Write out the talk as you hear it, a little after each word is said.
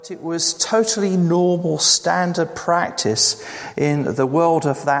It was totally normal, standard practice in the world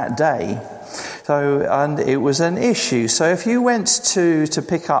of that day. And it was an issue. So if you went to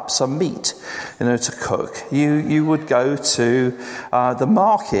pick up some meat, to cook, you would go to the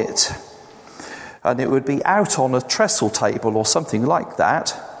market, and it would be out on a trestle table or something like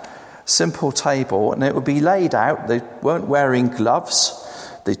that, simple table, and it would be laid out. They weren't wearing gloves.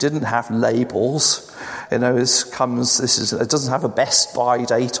 They didn't have labels. It doesn't have a Best Buy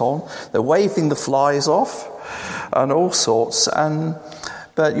date on. They're waving the flies off and all sorts.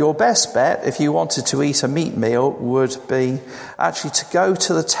 But your best bet, if you wanted to eat a meat meal, would be actually to go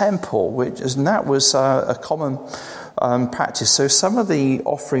to the temple, and that was a common practice. So some of the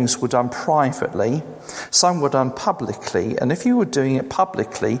offerings were done privately, some were done publicly. And if you were doing it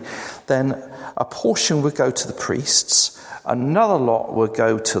publicly, then a portion would go to the priests, another lot would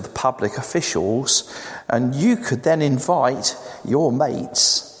go to the public officials, and you could then invite your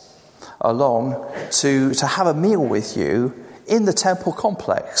mates along to have a meal with you in the temple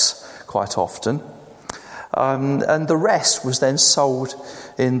complex quite often. And the rest was then sold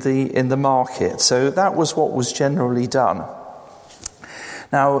in the market. So that was what was generally done.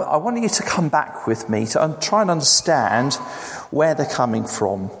 Now, I want you to come back with me to try and understand where they're coming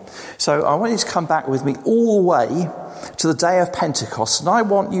from. So I want you to come back with me all the way to the day of Pentecost, and I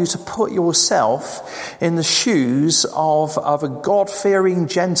want you to put yourself in the shoes of a God-fearing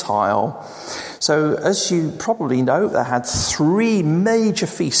Gentile. So as you probably know, they had 3 major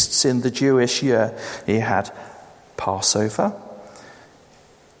feasts in the Jewish year. You had Passover.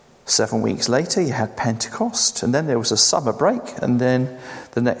 7 weeks later, you had Pentecost, and then there was a summer break, and then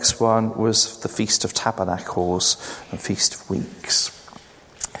the next one was the Feast of Tabernacles and Feast of Weeks.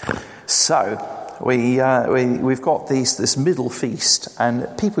 So we've got this middle feast, and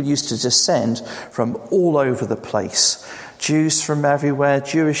people used to descend from all over the place. Jews from everywhere,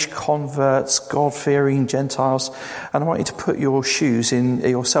 Jewish converts, God-fearing Gentiles, and I want you to put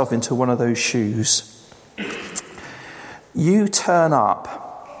yourself into one of those shoes. You turn up,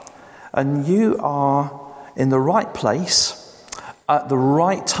 and you are in the right place at the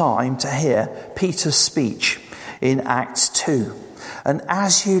right time to hear Peter's speech in Acts 2. And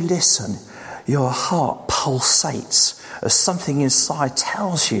as you listen, your heart pulsates as something inside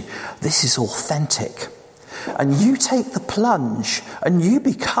tells you this is authentic. And you take the plunge and you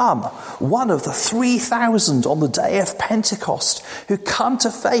become one of the 3,000 on the day of Pentecost who come to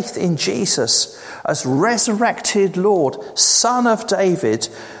faith in Jesus as resurrected Lord, Son of David,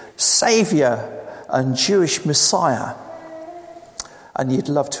 Saviour and Jewish Messiah. And you'd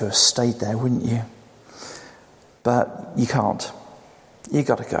love to have stayed there, wouldn't you? But you can't. You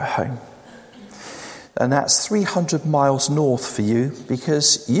got to go home. And that's 300 miles north for you,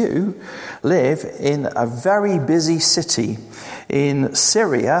 because you live in a very busy city in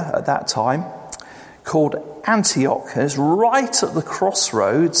Syria at that time called Antioch. It's right at the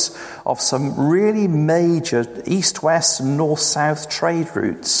crossroads of some really major east-west and north-south trade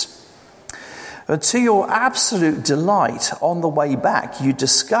routes. And to your absolute delight, on the way back, you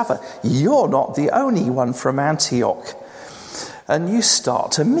discover you're not the only one from Antioch. And you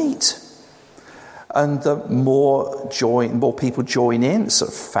start to meet. And the more people join in,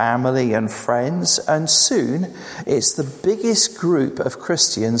 sort of family and friends, and soon it's the biggest group of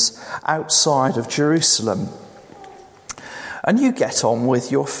Christians outside of Jerusalem. And you get on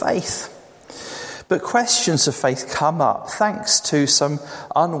with your faith. But questions of faith come up thanks to some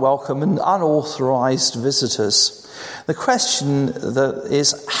unwelcome and unauthorized visitors. The question that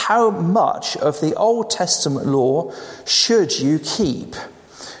is, how much of the Old Testament law should you keep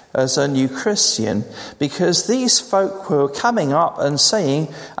as a new Christian? Because these folk were coming up and saying,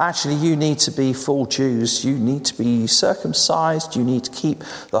 actually, you need to be full Jews, you need to be circumcised, you need to keep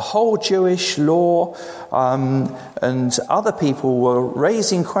the whole Jewish law, and other people were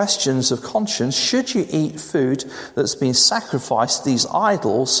raising questions of conscience. Should you eat food that's been sacrificed to these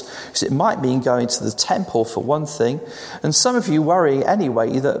idols? Because it might mean going to the temple for one thing, and some of you worry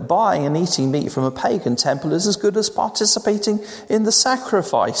anyway that buying and eating meat from a pagan temple is as good as participating in the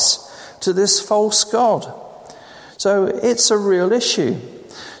sacrifice to this false god. So it's a real issue.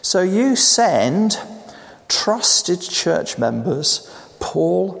 So you send trusted church members,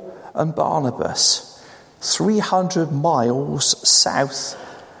 Paul and Barnabas, 300 miles south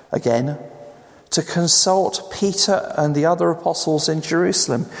again to consult Peter and the other apostles in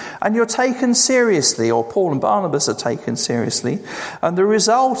Jerusalem. And you're taken seriously, or Paul and Barnabas are taken seriously. And the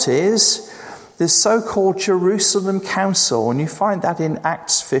result is this so-called Jerusalem Council, and you find that in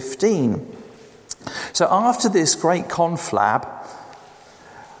Acts 15. So after this great conflab,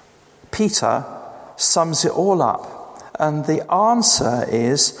 Peter sums it all up And the answer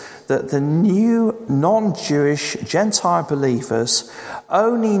is that the new non-Jewish Gentile believers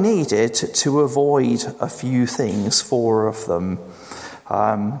only needed to avoid a few things, 4 of them.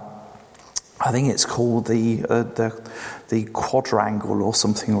 I think it's called the quadrangle or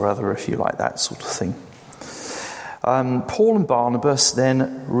something or other, if you like, that sort of thing. Paul and Barnabas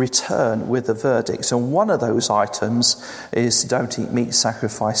then return with a verdict, and one of those items is don't eat meat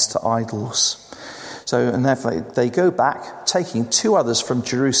sacrificed to idols. So, and therefore they go back, taking 2 others from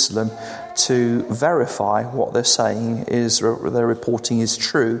Jerusalem to verify what they're saying is, their reporting is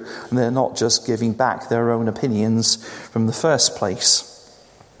true, and they're not just giving back their own opinions from the first place.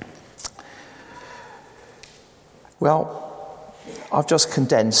 Well, I've just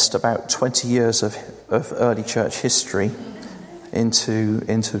condensed about 20 years of early church history into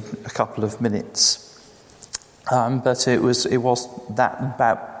a couple of minutes. But it was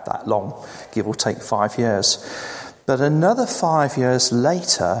about that long, give or take 5 years. But another 5 years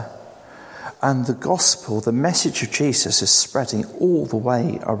later, and the gospel, the message of Jesus, is spreading all the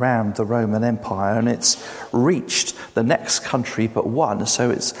way around the Roman Empire, and it's reached the next country but one.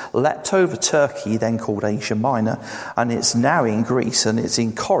 So it's leapt over Turkey, then called Asia Minor, and it's now in Greece, and it's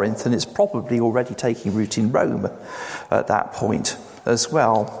in Corinth, and it's probably already taking root in Rome at that point as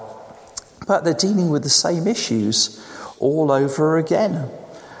well. But they're dealing with the same issues all over again.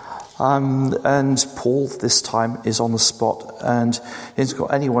 And Paul this time is on the spot, and he hasn't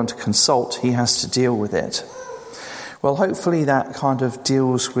got anyone to consult. He has to deal with it. Well, hopefully that kind of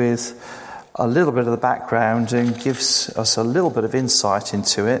deals with a little bit of the background and gives us a little bit of insight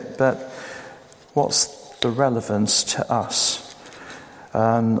into it. But what's the relevance to us?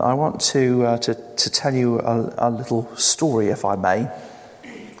 I want to tell you a little story, if I may.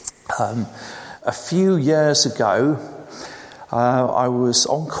 A few years ago, I was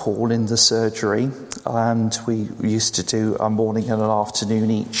on call in the surgery, and we used to do a morning and an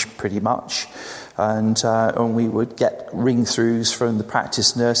afternoon each, pretty much. And we would get ring-throughs from the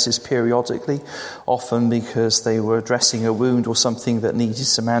practice nurses periodically, often because they were dressing a wound or something that needed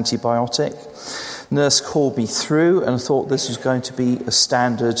some antibiotic. Nurse called me through and thought this was going to be a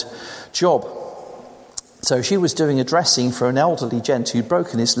standard job. So she was doing a dressing for an elderly gent who'd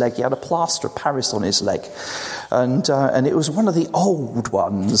broken his leg. He had a plaster of Paris on his leg. And it was one of the old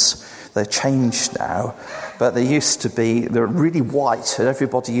ones. They're changed now. But they used to be, they're really white, and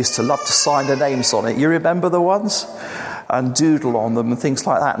everybody used to love to sign their names on it. You remember the ones? And doodle on them and things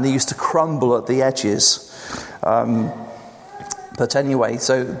like that. And they used to crumble at the edges. But anyway,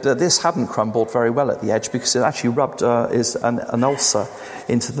 so this hadn't crumbled very well at the edge because it actually rubbed an ulcer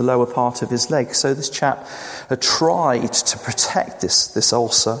into the lower part of his leg. So this chap had tried to protect this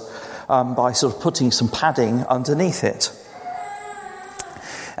ulcer by sort of putting some padding underneath it.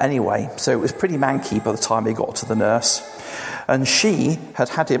 Anyway, so it was pretty manky by the time he got to the nurse. And she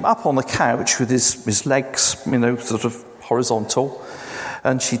had him up on the couch with his legs, sort of horizontal.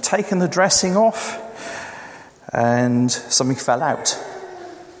 And she'd taken the dressing off, and something fell out.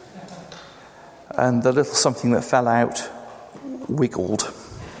 And the little something that fell out wiggled.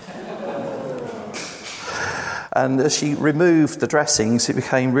 And as she removed the dressings, it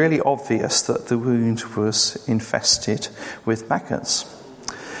became really obvious that the wound was infested with maggots.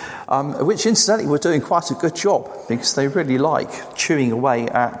 Which incidentally were doing quite a good job because they really like chewing away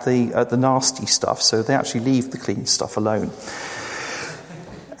at the nasty stuff, so they actually leave the clean stuff alone.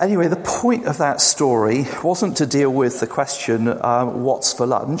 Anyway, the point of that story wasn't to deal with the question, what's for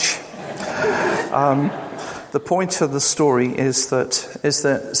lunch? The point of the story is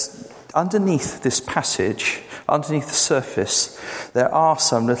that underneath this passage, underneath the surface, there are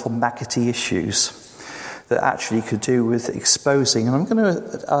some little maggoty issues that actually could do with exposing. And I'm going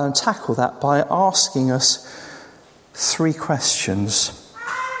to tackle that by asking us 3 questions.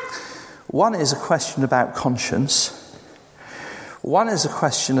 One is a question about conscience. One is a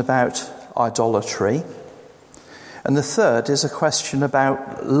question about idolatry. And the third is a question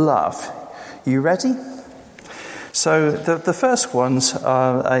about love. You ready? So the first one's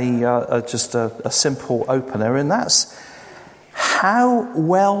just a simple opener, and that's how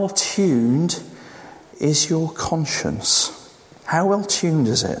well tuned is your conscience? How well tuned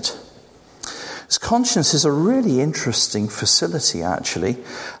is it? Because conscience is a really interesting facility, actually.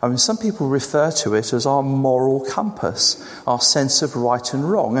 I mean, some people refer to it as our moral compass, our sense of right and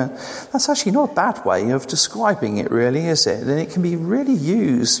wrong. And that's actually not a bad way of describing it, really, is it? And it can be really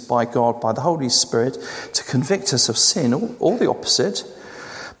used by God, by the Holy Spirit, to convict us of sin, or the opposite.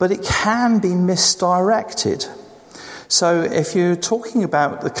 But it can be misdirected. So if you're talking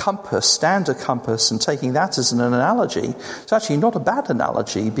about the compass, standard compass, and taking that as an analogy, it's actually not a bad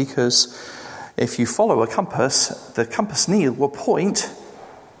analogy because If you follow a compass, the compass needle will point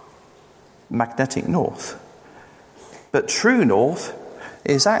magnetic north. But true north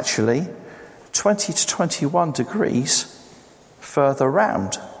is actually 20 to 21 degrees further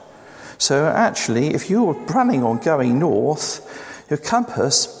round. So actually, if you were planning on going north, your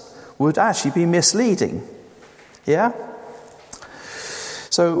compass would actually be misleading. Yeah?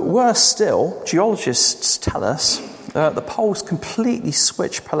 So worse still, geologists tell us the poles completely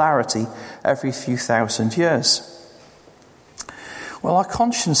switch polarity every few thousand years. Well, our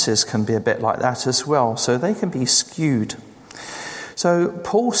consciences can be a bit like that as well, so they can be skewed. So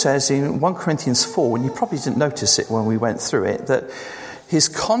Paul says in 1 Corinthians 4, and you probably didn't notice it when we went through it, that his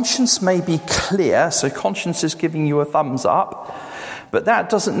conscience may be clear, so conscience is giving you a thumbs up, but that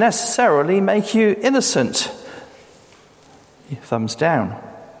doesn't necessarily make you innocent. Thumbs down.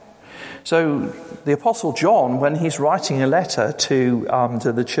 So the Apostle John, when he's writing a letter to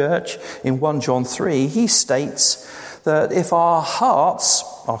the church in 1 John 3, he states that if our hearts,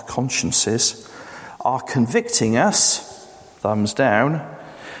 our consciences, are convicting us, thumbs down,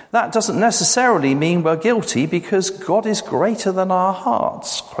 that doesn't necessarily mean we're guilty because God is greater than our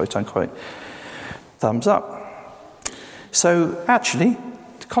hearts, quote unquote. Thumbs up. So actually,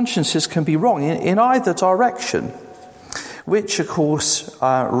 consciences can be wrong in either direction, which of course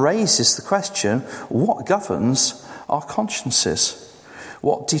raises the question, what governs our consciences?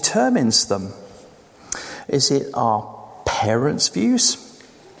 What determines them? Is it our parents' views?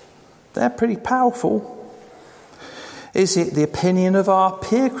 They're pretty powerful. Is it the opinion of our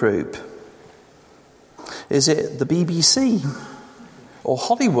peer group? Is it the BBC or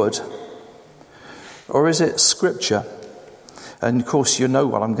Hollywood? Or is it Scripture? And of course you know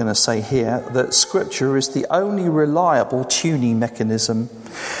what I'm going to say here, that Scripture is the only reliable tuning mechanism.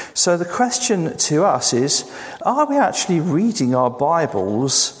 So the question to us is, are we actually reading our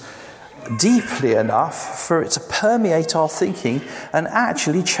Bibles deeply enough for it to permeate our thinking and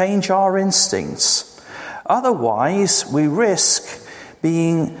actually change our instincts? Otherwise, we risk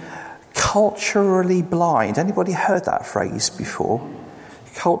being culturally blind. Anybody heard that phrase before?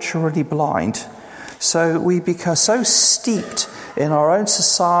 Culturally blind. So we become so steeped in our own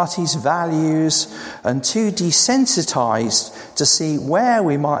society's values and too desensitized to see where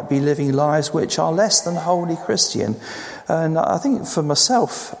we might be living lives which are less than wholly Christian. And I think for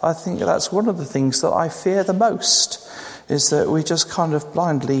myself, I think that's one of the things that I fear the most, is that we just kind of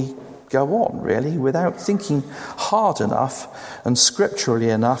blindly go on, really, without thinking hard enough and scripturally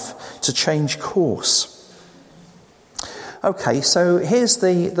enough to change course. Okay, so here's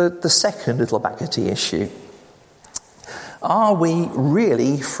the second little baggity issue. Are we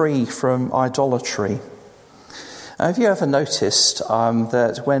really free from idolatry? Have you ever noticed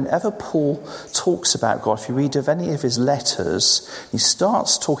that whenever Paul talks about God, if you read of any of his letters, he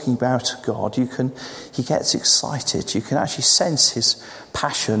starts talking about God, he gets excited. You can actually sense his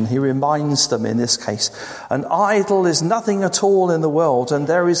passion. He reminds them in this case, an idol is nothing at all in the world, and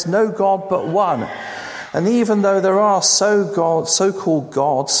there is no God but one. And even though there are so-called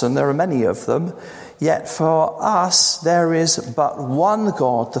gods, and there are many of them, yet for us there is but one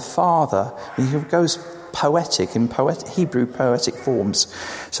God, the Father. And he goes poetic in Hebrew poetic forms.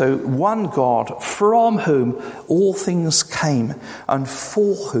 So one God from whom all things came and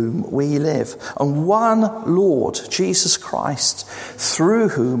for whom we live. And one Lord, Jesus Christ, through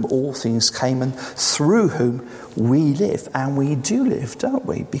whom all things came and through whom we live. And we do live, don't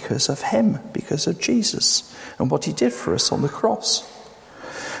we? Because of him, because of Jesus and what he did for us on the cross.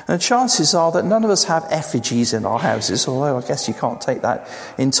 And chances are that none of us have effigies in our houses, although I guess you can't take that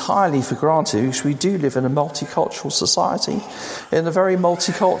entirely for granted, because we do live in a multicultural society, in a very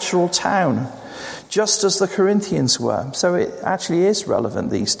multicultural town, just as the Corinthians were. So it actually is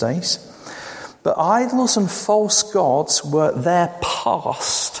relevant these days. But idols and false gods were their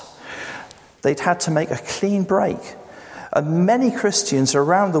past. They'd had to make a clean break. And many Christians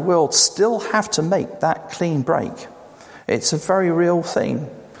around the world still have to make that clean break. It's a very real thing.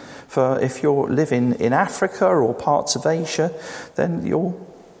 For if you're living in Africa or parts of Asia, then you'll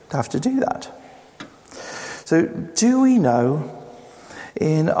have to do that. So do we know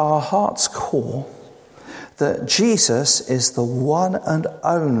in our heart's core that Jesus is the one and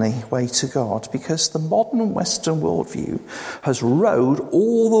only way to God? Because the modern Western worldview has rowed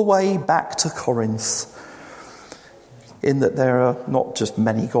all the way back to Corinth, in that there are not just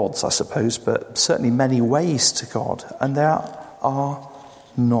many gods, I suppose, but certainly many ways to God, and there are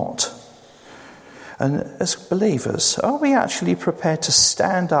not. And as believers, are we actually prepared to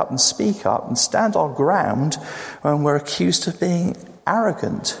stand up and speak up and stand our ground when we're accused of being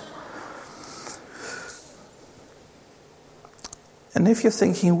arrogant? And if you're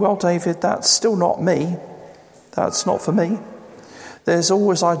thinking, well, David, that's still not me, that's not for me, there's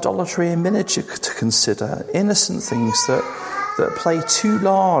always idolatry in miniature to consider, innocent things that play too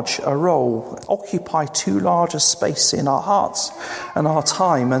large a role, occupy too large a space in our hearts and our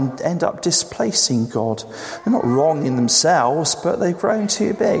time and end up displacing God. They're not wrong in themselves, but they've grown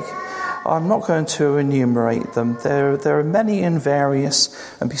too big. I'm not going to enumerate them. There are many and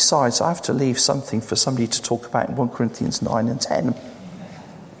various, and besides, I have to leave something for somebody to talk about in 1 Corinthians 9 and 10.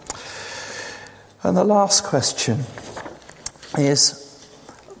 And the last question is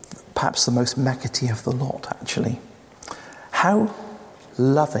perhaps the most maggoty of the lot, actually. How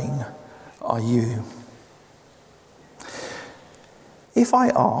loving are you? If I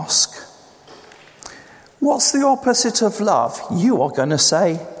ask, what's the opposite of love? You are going to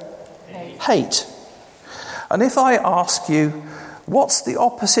say, hate. And if I ask you, what's the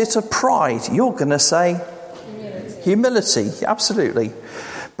opposite of pride? You're going to say, humility. Absolutely.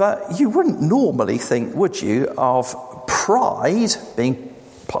 But you wouldn't normally think, would you, of pride, being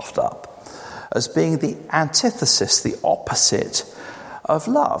puffed up, as being the antithesis, the opposite of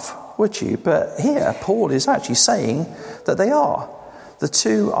love, would you? But here, Paul is actually saying that they are. The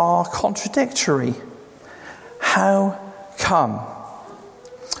two are contradictory. How come?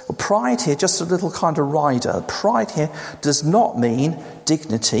 Well, pride here, just a little kind of rider. Pride here does not mean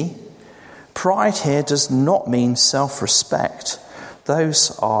dignity. Pride here does not mean self-respect.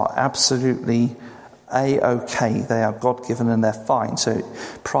 Those are absolutely A-OK. They are God-given and they're fine. So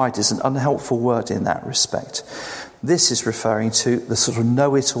pride is an unhelpful word in that respect. This is referring to the sort of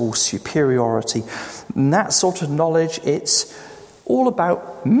know-it-all superiority. And that sort of knowledge, it's all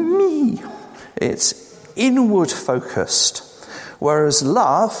about me. It's inward focused. Whereas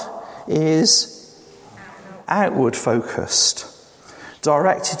love is outward focused,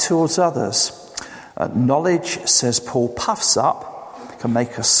 directed towards others. Knowledge, says Paul, puffs up, can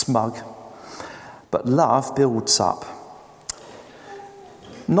make us smug. But love builds up.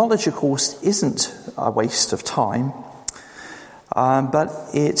 Knowledge, of course, isn't a waste of time, but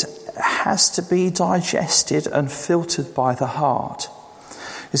it has to be digested and filtered by the heart.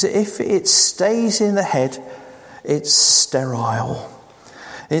 Because if it stays in the head, it's sterile.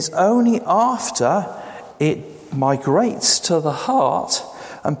 It's only after it migrates to the heart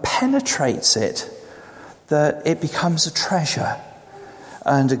and penetrates it that it becomes a treasure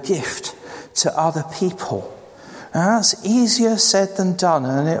and a gift to other people. Now, that's easier said than done,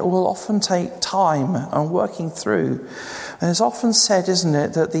 and it will often take time and working through. And it's often said, isn't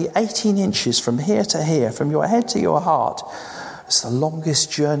it, that the 18 inches from here to here, from your head to your heart, is the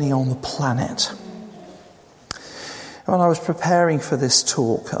longest journey on the planet. When I was preparing for this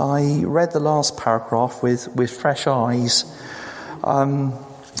talk, I read the last paragraph with fresh eyes.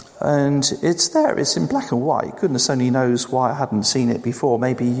 And it's there, it's in black and white. Goodness only knows why I hadn't seen it before.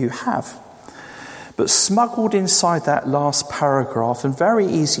 Maybe you have. But smuggled inside that last paragraph, and very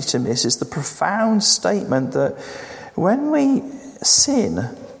easy to miss, is the profound statement that when we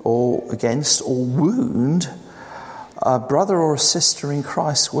sin or against or wound a brother or a sister in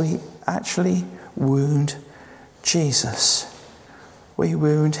Christ, we actually wound Jesus. We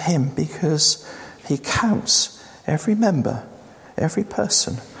wound him because he counts every member, every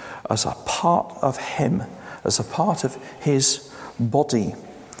person, as a part of him, as a part of his body,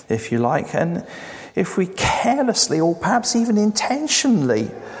 if you like. And if we carelessly or perhaps even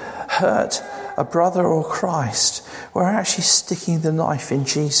intentionally hurt a brother or Christ, we're actually sticking the knife in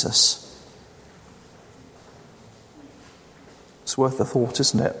Jesus. It's worth a thought,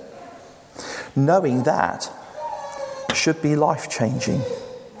 isn't it? Knowing that should be life-changing.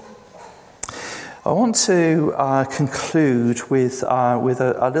 I want to conclude with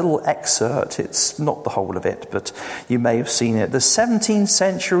a little excerpt. It's not the whole of it, but you may have seen it. The 17th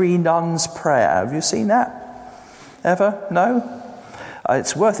century nun's prayer. Have you seen that? Ever? No?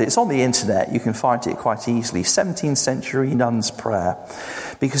 It's worth it. It's on the internet. You can find it quite easily. 17th century nun's prayer.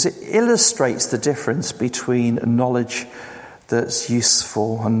 Because it illustrates the difference between knowledge that's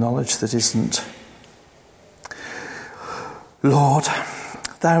useful and knowledge that isn't. Lord,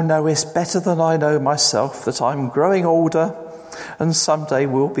 thou knowest better than I know myself that I'm growing older and someday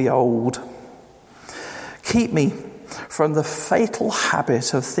will be old. Keep me from the fatal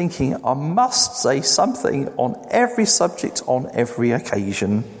habit of thinking I must say something on every subject on every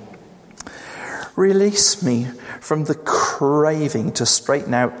occasion. Release me from the craving to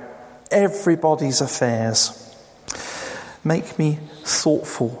straighten out everybody's affairs. Make me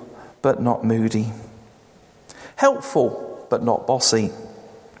thoughtful but not moody. Helpful but not bossy.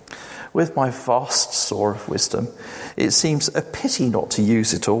 With my vast store of wisdom, it seems a pity not to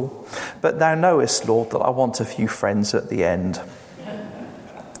use it all. But thou knowest, Lord, that I want a few friends at the end.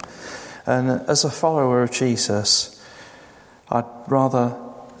 And as a follower of Jesus, I'd rather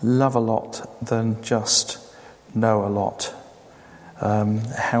love a lot than just know a lot.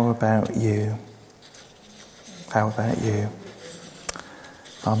 How about you? How about you?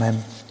 Amen.